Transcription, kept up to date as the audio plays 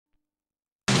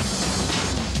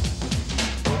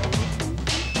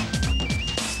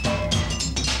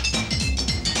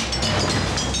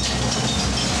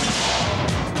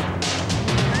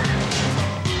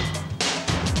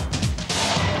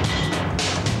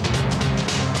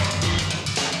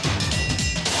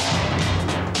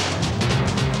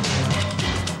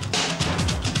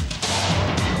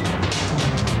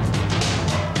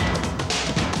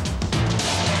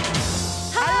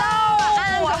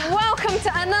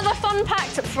another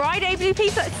fun-packed Friday Blue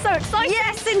Peter. It's so exciting.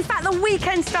 Yes, in fact, the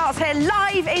weekend starts here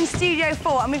live in Studio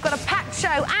 4, and we've got a packed show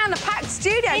and a packed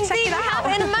studio. Indeed, Check it out.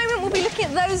 In a moment, we'll be looking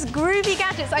at those groovy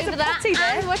gadgets over there,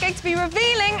 and we're going to be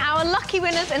revealing our lucky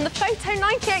winners in the Photo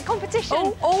 98 competition.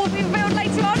 All will be revealed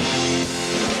later on.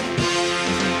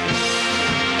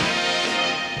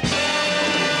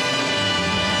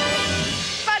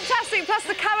 Plus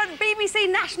the current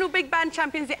BBC National Big Band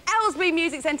champions, the Aylesbury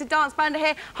Music Centre Dance Band are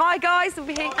here. Hi guys, we'll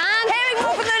be here. And hearing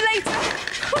more from them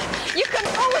later. You can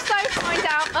also find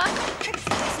out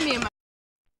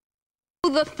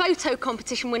the photo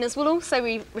competition winners will also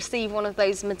receive one of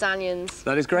those medallions.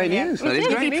 That is great news. That is great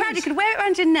news. You'd be proud. You could wear it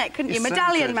around your neck, couldn't you?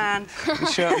 Medallion man. The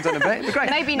shirt and done a bit. It'd be great.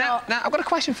 Maybe not. Now, I've got a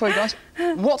question for you guys.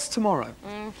 What's tomorrow?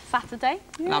 Saturday.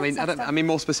 Yeah, I mean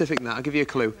more specific than that. I'll give you a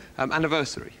clue.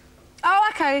 Anniversary. Oh,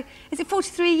 OK. Is it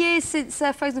 43 years since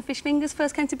frozen fish fingers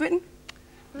first came to Britain?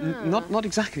 Not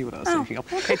exactly what I was thinking of.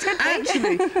 It's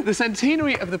actually the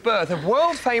centenary of the birth of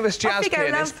world-famous jazz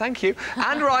pianist, thank you,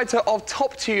 and writer of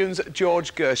top tunes,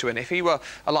 George Gershwin. If he were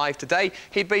alive today,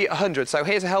 he'd be 100. So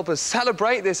here to help us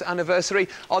celebrate this anniversary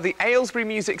are the Aylesbury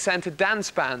Music Centre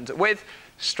Dance Band with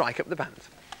Strike Up the Band.